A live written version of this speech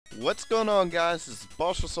What's going on, guys? This is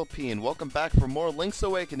Bossrosslp, and welcome back for more Link's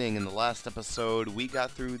Awakening. In the last episode, we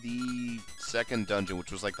got through the second dungeon,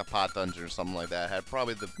 which was like the pot dungeon or something like that. It had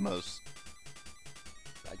probably the most...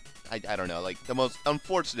 I don't know, like the most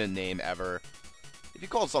unfortunate name ever. If you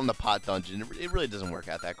call something the pot dungeon, it really doesn't work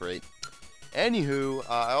out that great. Anywho,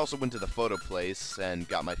 I also went to the photo place and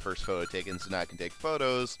got my first photo taken, so now I can take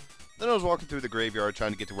photos. Then I was walking through the graveyard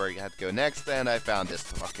trying to get to where I had to go next, and I found this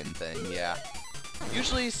fucking thing, yeah.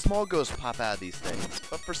 Usually small ghosts pop out of these things,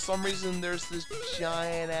 but for some reason there's this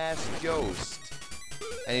giant-ass ghost.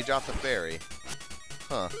 And he dropped a fairy.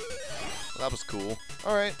 Huh. Well, that was cool.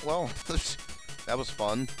 Alright, well, that was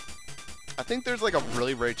fun. I think there's like a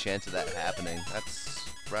really rare chance of that happening. That's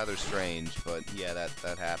rather strange, but yeah,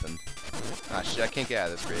 that happened. Ah, shit, I can't get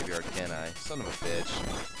out of this graveyard, can I? Son of a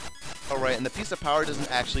bitch. Alright, and the piece of power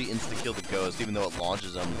doesn't actually insta-kill the ghost, even though it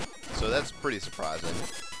launches them. So that's pretty surprising.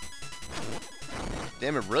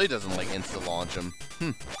 Damn, it really doesn't, like, insta-launch him.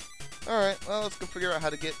 Alright, well, let's go figure out how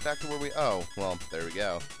to get back to where we... Oh, well, there we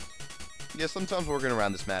go. Yeah, sometimes working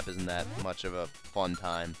around this map isn't that much of a fun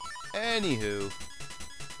time. Anywho,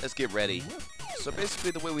 let's get ready. So basically,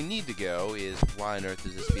 the way we need to go is... Why on earth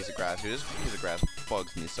is this piece of grass here? This piece of grass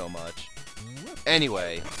bugs me so much.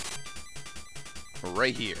 Anyway,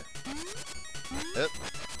 right here. Yep.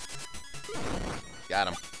 Got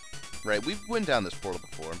him. Right, we've went down this portal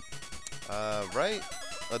before. Right?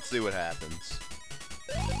 Let's see what happens.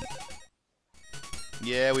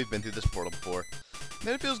 Yeah, we've been through this portal before.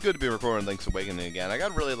 Man, it feels good to be recording Link's Awakening again. I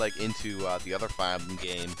got really, like, into, the other Fire Emblem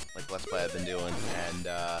game, like, Let's Play I've been doing, and,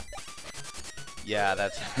 yeah,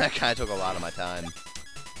 that kinda took a lot of my time.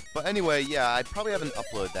 But anyway, yeah, I probably haven't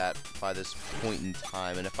uploaded that by this point in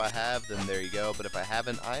time, and if I have, then there you go. But if I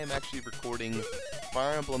haven't, I am actually recording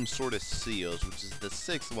Fire Emblem Sword of Seals, which is the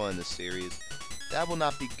 6th one in the series. That will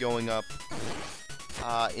not be going up,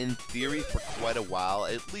 in theory, for quite a while,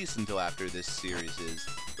 at least until after this series is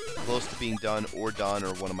close to being done, or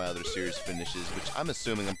one of my other series finishes, which I'm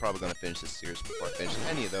assuming I'm probably going to finish this series before I finish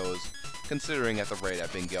any of those, considering at the rate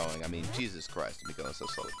I've been going. I mean, Jesus Christ, I've been going so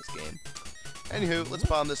slow with this game. Anywho, let's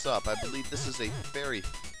bomb this up. I believe this is a fairy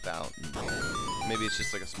fountain. Maybe it's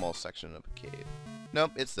just like a small section of a cave.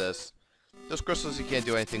 Nope, it's this. Those crystals you can't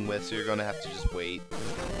do anything with, so you're going to have to just wait.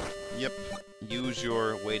 Yep. Use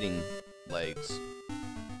your waiting legs.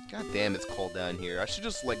 God damn, it's cold down here. I should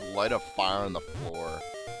just, like, light a fire on the floor.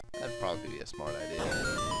 That'd probably be a smart idea.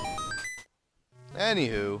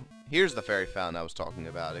 Anywho, here's the fairy fountain I was talking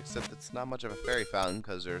about, except it's not much of a fairy fountain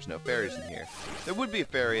because there's no fairies in here. There would be a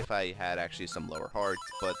fairy if I had actually some lower hearts,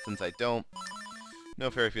 but since I don't,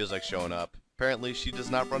 no fairy feels like showing up. Apparently, she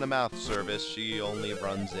does not run a mouth service. She only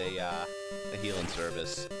runs a healing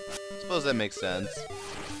service. Suppose that makes sense.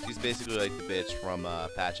 She's basically like the bitch from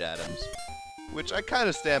Patch Adams, which I kind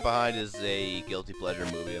of stand behind as a guilty pleasure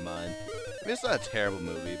movie of mine. I mean, it's not a terrible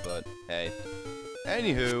movie, but hey.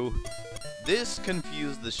 Anywho, this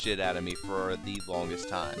confused the shit out of me for the longest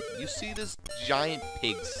time. You see this giant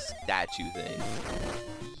pig statue thing?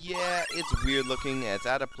 Yeah, it's weird looking, it's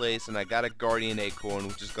out of place, and I got a guardian acorn,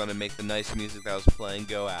 which is going to make the nice music that I was playing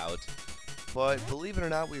go out. But believe it or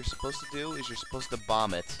not, what you're supposed to do is you're supposed to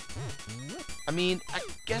bomb it. I mean, I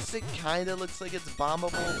guess it kind of looks like it's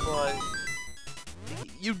bombable, but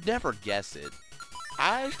you'd never guess it.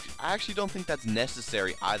 I actually don't think that's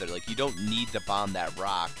necessary either. Like, you don't need to bomb that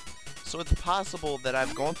rock. So it's possible that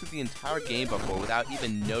I've gone through the entire game before without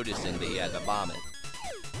even noticing that you had to bomb it.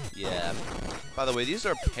 Yeah. By the way, these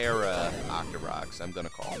are para-octoroks, I'm going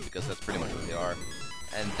to call them, because that's pretty much what they are.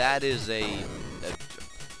 And that is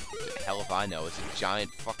hell if I know, it's a giant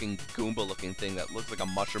fucking Goomba-looking thing that looks like a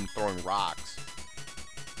mushroom throwing rocks.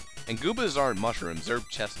 And Goombas aren't mushrooms, they're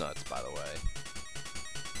chestnuts, by the way.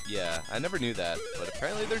 Yeah, I never knew that, but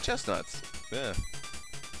apparently they're chestnuts. Yeah.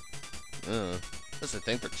 At least I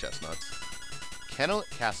think they're chestnuts. Kennel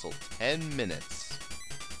Castle, 10 minutes.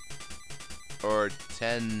 Or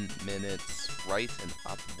 10 minutes right and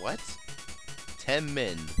up. What? 10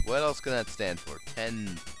 min. What else can that stand for?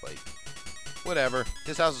 10, like... Whatever.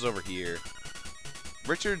 This house is over here.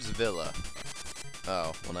 Richard's Villa.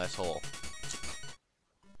 Oh, well, nice hole.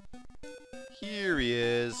 Here he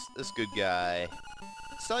is. This good guy.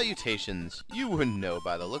 Salutations. You wouldn't know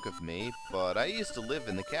by the look of me, but I used to live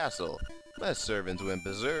in the castle. My servants went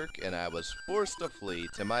berserk, and I was forced to flee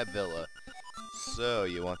to my villa. So,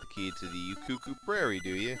 you want the key to the Ukuku Prairie,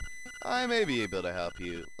 do you? I may be able to help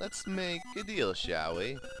you. Let's make a deal, shall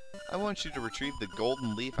we? I want you to retrieve the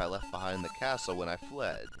golden leaf I left behind in the castle when I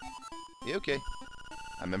fled. Yeah, okay.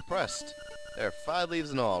 I'm impressed. There are 5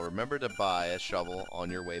 leaves in all. Remember to buy a shovel on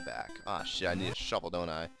your way back. Ah, shit, I need a shovel, don't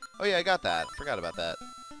I? Oh, yeah, I got that. Forgot about that.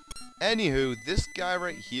 Anywho, this guy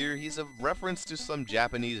right here, he's a reference to some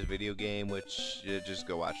Japanese video game, which, just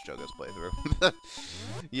go watch Chogo's playthrough.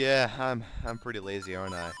 Yeah, I'm pretty lazy,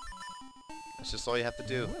 aren't I? That's just all you have to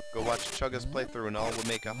do. Go watch Chogo's playthrough and all will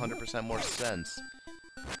make 100% more sense.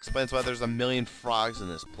 Explains why there's a million frogs in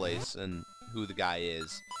this place and who the guy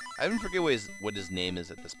is. I even forget what his name is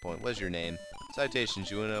at this point. What's your name? Citations,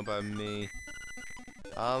 you wanna know about me?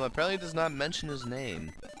 Apparently does not mention his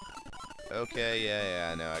name. Okay,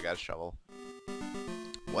 yeah, I know, I got a shovel.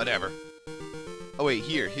 Whatever. Oh wait,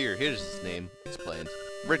 here's his name. Explained.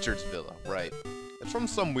 Richard's Villa, right. It's from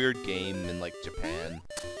some weird game in, like, Japan.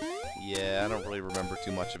 Yeah, I don't really remember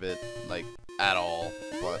too much of it, like, at all.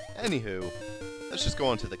 But, anywho, let's just go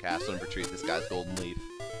on to the castle and retrieve this guy's golden leaf.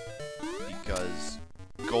 Because,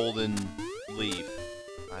 golden leaf.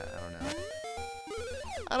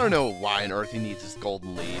 I don't know why on earth he needs this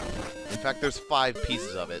golden leaf. In fact, there's 5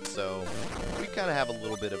 pieces of it, so we kind of have a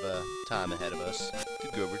little bit of a time ahead of us to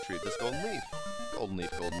go retrieve this golden leaf. Golden leaf,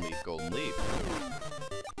 golden leaf, golden leaf.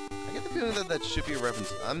 I get the feeling that that should be a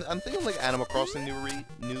reference. I'm thinking like Animal Crossing New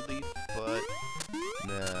Leaf, but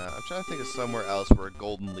nah, I'm trying to think of somewhere else where a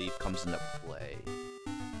golden leaf comes into play.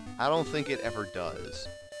 I don't think it ever does.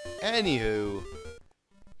 Anywho,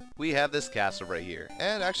 we have this castle right here,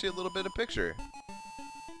 and actually a little bit of picture.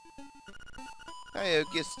 Hey,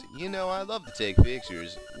 August, you know I love to take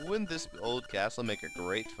pictures. Wouldn't this old castle make a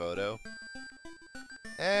great photo?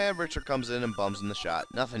 And Richard comes in and bums in the shot.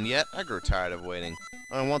 Nothing yet? I grew tired of waiting.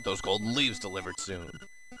 I want those golden leaves delivered soon.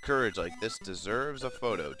 Courage like this deserves a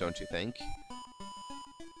photo, don't you think?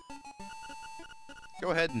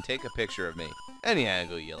 Go ahead and take a picture of me. Any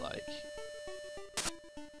angle you like.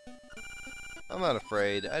 I'm not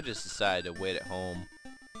afraid. I just decided to wait at home.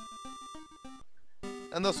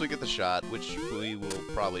 And thus we get the shot, which we will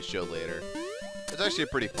probably show later. It's actually a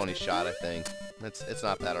pretty funny shot, I think. It's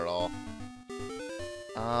not bad at all.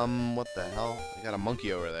 What the hell? We got a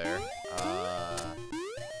monkey over there.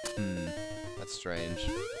 That's strange.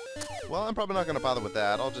 Well, I'm probably not going to bother with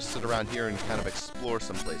that. I'll just sit around here and kind of explore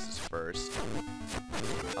some places first.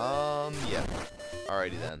 Yeah.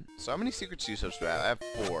 Alrighty then. So how many secret seashells do I have? I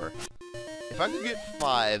have 4. If I could get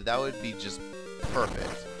 5, that would be just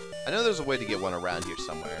perfect. I know there's a way to get one around here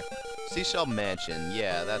somewhere. Seashell Mansion.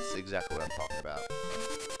 Yeah, that's exactly what I'm talking about.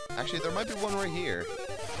 Actually, there might be one right here.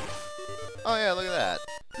 Oh yeah, look at that.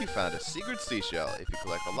 You found a secret seashell. If you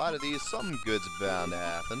collect a lot of these, something good's bound to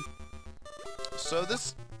happen. So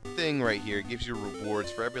this thing right here gives you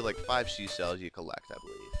rewards for every, like, 5 seashells you collect, I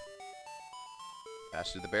believe.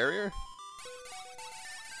 Pass through the barrier.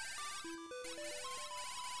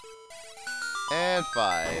 And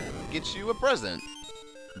 5. Gets you a present.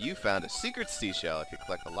 You found a secret seashell. If you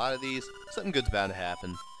collect a lot of these, something good's bound to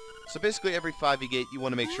happen. So basically every 5 you get, you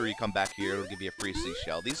want to make sure you come back here. It'll give you a free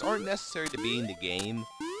seashell. These aren't necessary to be in the game,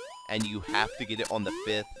 and you have to get it on the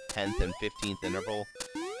 5th, 10th, and 15th interval.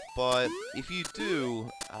 But if you do,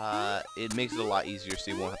 it makes it a lot easier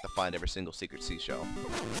so you won't have to find every single secret seashell.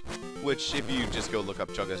 Which, if you just go look up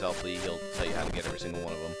Bossrosslp, he'll tell you how to get every single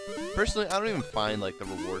one of them. Personally, I don't even find, like, the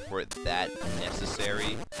reward for it that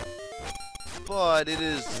necessary. But it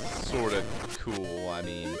is sort of cool. I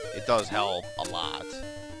mean, it does help a lot.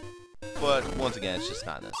 But once again, it's just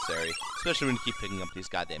not necessary. Especially when you keep picking up these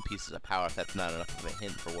goddamn pieces of power if that's not enough of a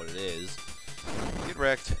hint for what it is. Get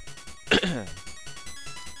wrecked.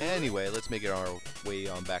 Anyway, let's make it our way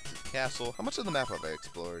on back to the castle. How much of the map have I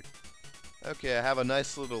explored? Okay, I have a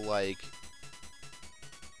nice little, like,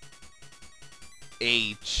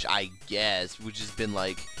 H, I guess, which has been,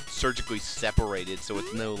 like, surgically separated, so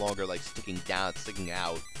it's no longer, like, sticking down, it's sticking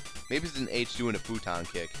out. Maybe it's an H doing a futon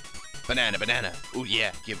kick. Banana, banana. Ooh,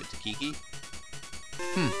 yeah, give it to Kiki.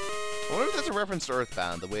 I wonder if that's a reference to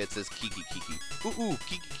Earthbound, the way it says Kiki, Kiki. Ooh,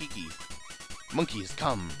 Kiki, Kiki. Monkeys,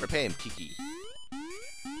 come, repay him, Kiki.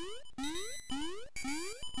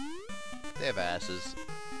 They have asses.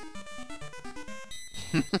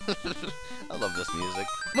 I love this music.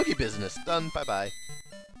 Monkey business, done, bye-bye.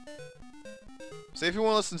 So if you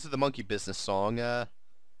want to listen to the Monkey Business song,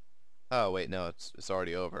 oh, wait, no, it's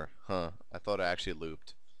already over. Huh, I thought I actually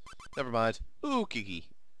looped. Never mind. Ooh, Kiki.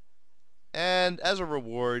 And as a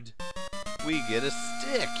reward, we get a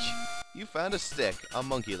stick. You found a stick, a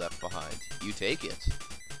monkey left behind. You take it.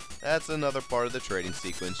 That's another part of the trading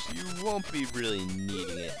sequence. You won't be really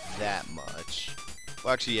needing it that much.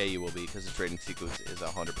 Well, actually, yeah, you will be, because the trading sequence is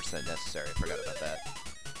 100% necessary. I forgot about that.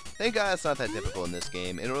 Thank God it's not that difficult in this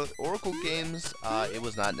game. In Oracle games, it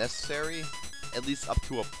was not necessary, at least up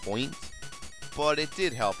to a point, but it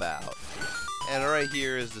did help out. And right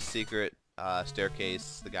here is the secret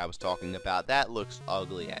staircase the guy was talking about. That looks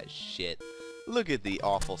ugly as shit. Look at the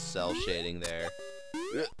awful cell shading there.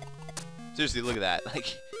 Seriously, look at that.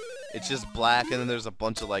 Like, it's just black and then there's a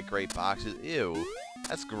bunch of, like, gray boxes. Ew.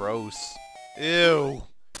 That's gross. Ew.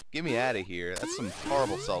 Get me out of here. That's some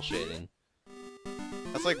horrible cell shading.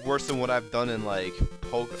 That's, like, worse than what I've done in, like,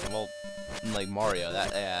 well, in, like, Mario. Yeah,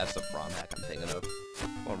 that's the ROM hack I'm thinking of.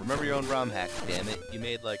 Well, remember your own ROM hack, damn it. You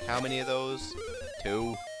made, like, how many of those?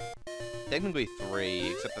 2? Technically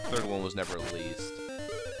 3, except the third one was never released.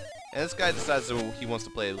 And this guy decides that he wants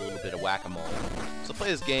to play a little bit of whack-a-mole. So play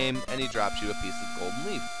his game, and he drops you a piece of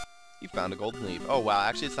golden leaf. You found a golden leaf. Oh wow,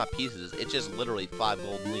 actually it's not pieces, it's just literally 5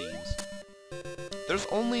 golden leaves. There's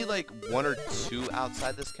only like 1 or 2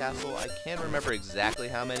 outside this castle. I can't remember exactly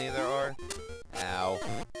how many there are. Ow.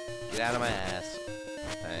 Get out of my ass.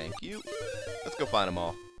 Thank you. Let's go find them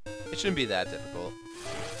all. It shouldn't be that difficult.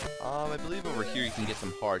 I believe over here you can get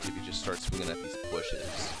some hearts if you just start swinging at these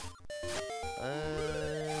bushes.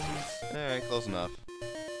 Alright, close enough.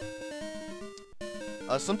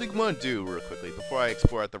 Something I want to do real quickly before I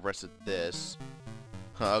explore out the rest of this.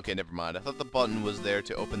 Okay, never mind. I thought the button was there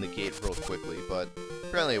to open the gate real quickly, but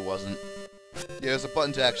apparently it wasn't. Yeah, there's a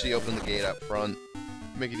button to actually open the gate up front,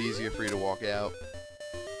 make it easier for you to walk out.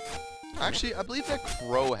 Actually, I believe that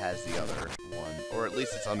crow has the other one, or at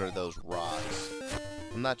least it's under those rocks.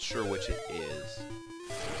 I'm not sure which it is.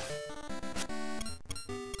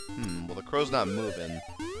 Well the crow's not moving.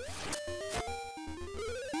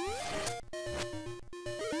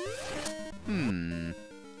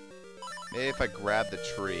 Maybe if I grab the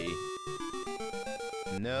tree.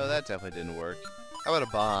 No, that definitely didn't work. How about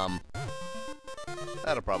a bomb?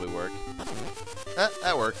 That'll probably work.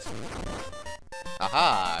 That worked.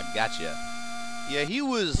 Aha, gotcha. Yeah, he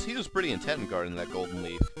was pretty intent in guarding that golden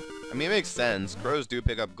leaf. I mean, it makes sense. Crows do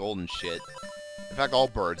pick up golden shit. In fact, all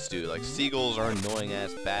birds do. Like, seagulls are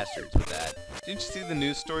annoying-ass bastards with that. Didn't you see the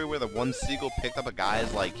news story where the one seagull picked up a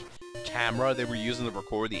guy's, like, camera they were using to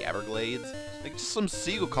record the Everglades? Like, just some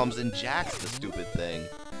seagull comes and jacks the stupid thing.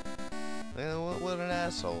 What an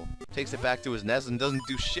asshole. Takes it back to his nest and doesn't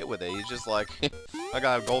do shit with it. He's just like, I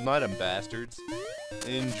got a golden item, bastards.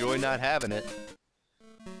 Enjoy not having it.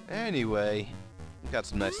 Anyway, we've got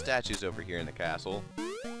some nice statues over here in the castle.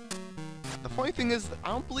 The funny thing is, I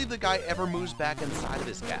don't believe the guy ever moves back inside of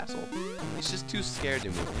his castle. He's just too scared to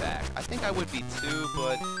move back. I think I would be too,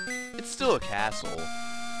 but it's still a castle.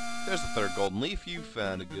 There's the third golden leaf. You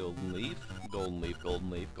found a golden leaf. Golden leaf, golden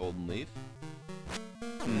leaf, golden leaf.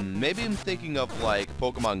 Maybe I'm thinking of, like,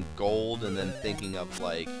 Pokemon Gold and then thinking of,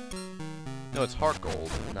 like... No, it's Heart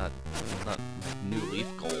Gold, not New Leaf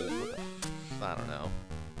Gold. I don't know.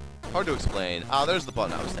 Hard to explain. Ah, there's the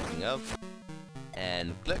button I was thinking of.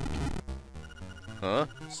 And click. Huh?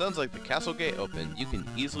 Sounds like the castle gate opened. You can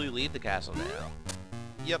easily leave the castle now.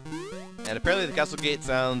 Yep. And apparently the castle gate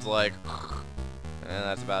sounds like... And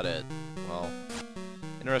that's about it. Well,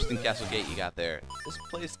 interesting castle gate you got there. This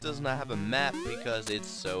place does not have a map because it's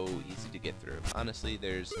so easy to get through. Honestly,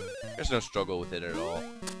 there's no struggle with it at all.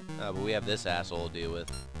 But we have this asshole to deal with.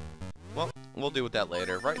 Well, we'll deal with that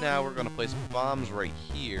later. Right now, we're going to place bombs right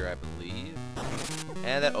here, I believe.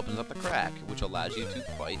 And that opens up the crack, which allows you to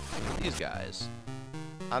fight these guys.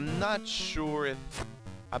 I'm not sure if...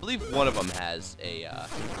 I believe one of them has a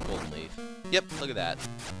golden leaf. Yep, look at that.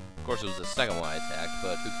 Of course, it was the second one I attacked,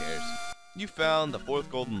 but who cares? You found the 4th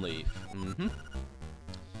golden leaf.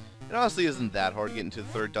 It honestly isn't that hard to get into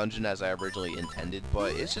the 3rd dungeon as I originally intended,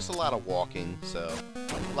 but it's just a lot of walking, so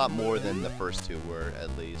a lot more than the first 2 were,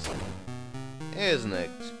 at least. It isn't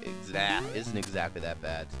exactly that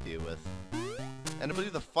bad to deal with. And I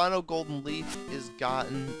believe the final golden leaf is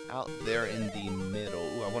gotten out there in the middle.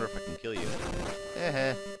 Ooh, I wonder if I can kill you.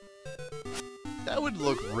 That would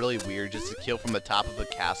look really weird just to kill from the top of a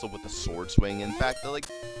castle with a sword swing. In fact, the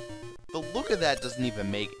look of that doesn't even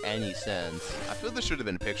make any sense. I feel there should have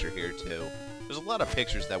been a picture here too. There's a lot of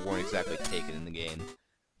pictures that weren't exactly taken in the game.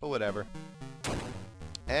 But whatever.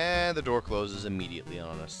 And the door closes immediately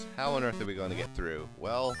on us. How on earth are we going to get through?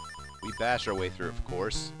 Well, we bash our way through, of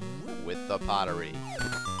course, with the pottery.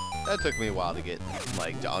 That took me a while to get,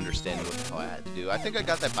 like, to understand what I had to do. I think I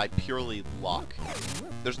got that by purely luck.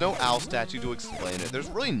 There's no owl statue to explain it. There's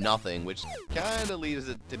really nothing, which kind of leaves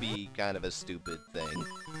it to be kind of a stupid thing.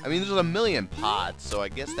 I mean, there's a million pots, so I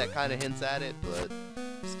guess that kind of hints at it, but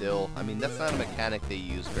still, I mean, that's not a mechanic they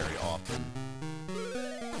use very often.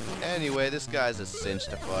 Anyway, this guy's a cinch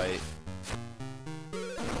to fight.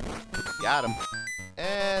 Got him.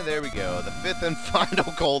 And there we go, the 5th and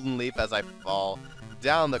final golden leaf as I fall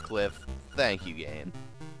down the cliff. Thank you, game.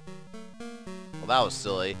 Well, that was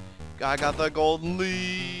silly. I got the golden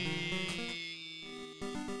leaf.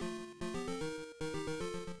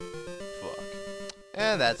 Fuck.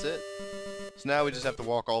 And that's it. So now we just have to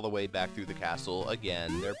walk all the way back through the castle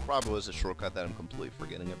again. There probably was a shortcut that I'm completely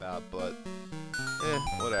forgetting about, but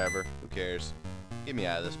whatever. Who cares? Get me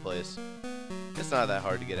out of this place. It's not that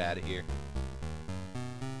hard to get out of here.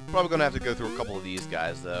 Probably gonna have to go through a couple of these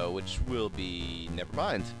guys though, which will be... never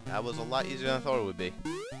mind. That was a lot easier than I thought it would be.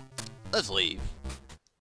 Let's leave.